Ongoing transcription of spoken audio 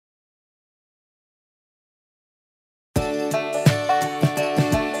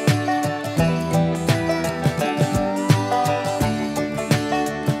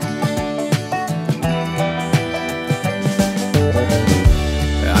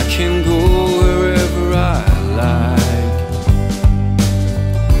can go wherever I like,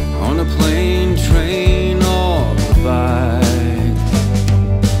 on a plane, train, or a bike.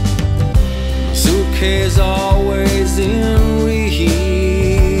 My suitcase always in reach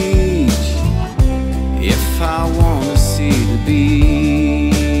if I want to see the beach.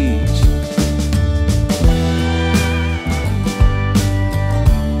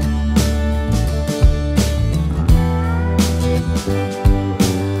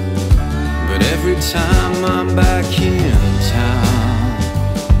 But every time I'm back in town,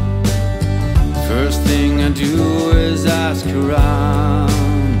 first thing I do is ask around,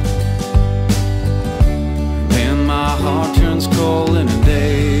 and my heart turns cold in a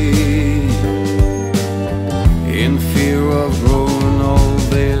day, in fear of growing old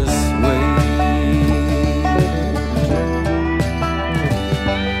this way.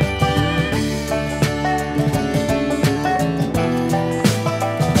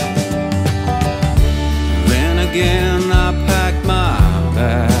 Then again I pack my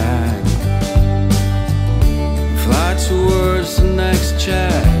bag, fly towards the next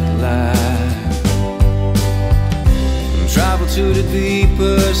jet lag, and travel to the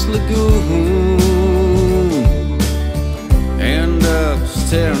deepest lagoon, end up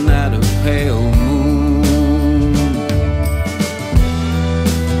staring at a pale moon.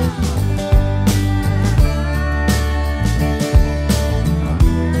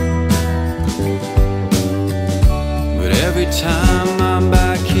 But every time I'm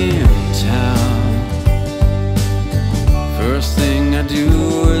back in town, first thing I do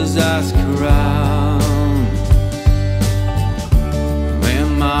is ask around, and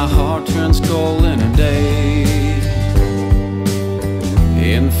my heart turns cold in a day,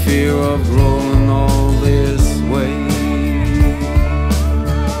 in fear of growing all this way.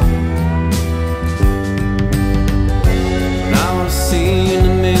 Now I've seen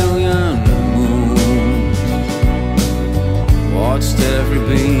a million moons, watched every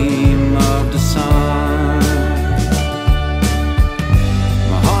beam of the sun.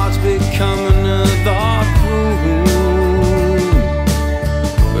 My heart's becoming a dark room,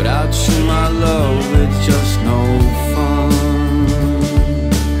 without you, my love, it's just no fun.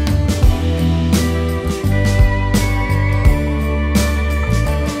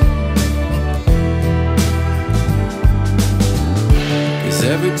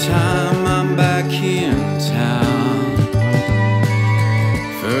 Every time I'm back in town,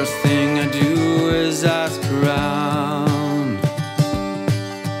 first thing I do is ask around,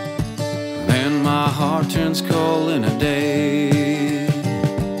 then my heart turns cold in a day,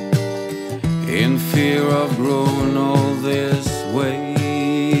 in fear of growing old this way.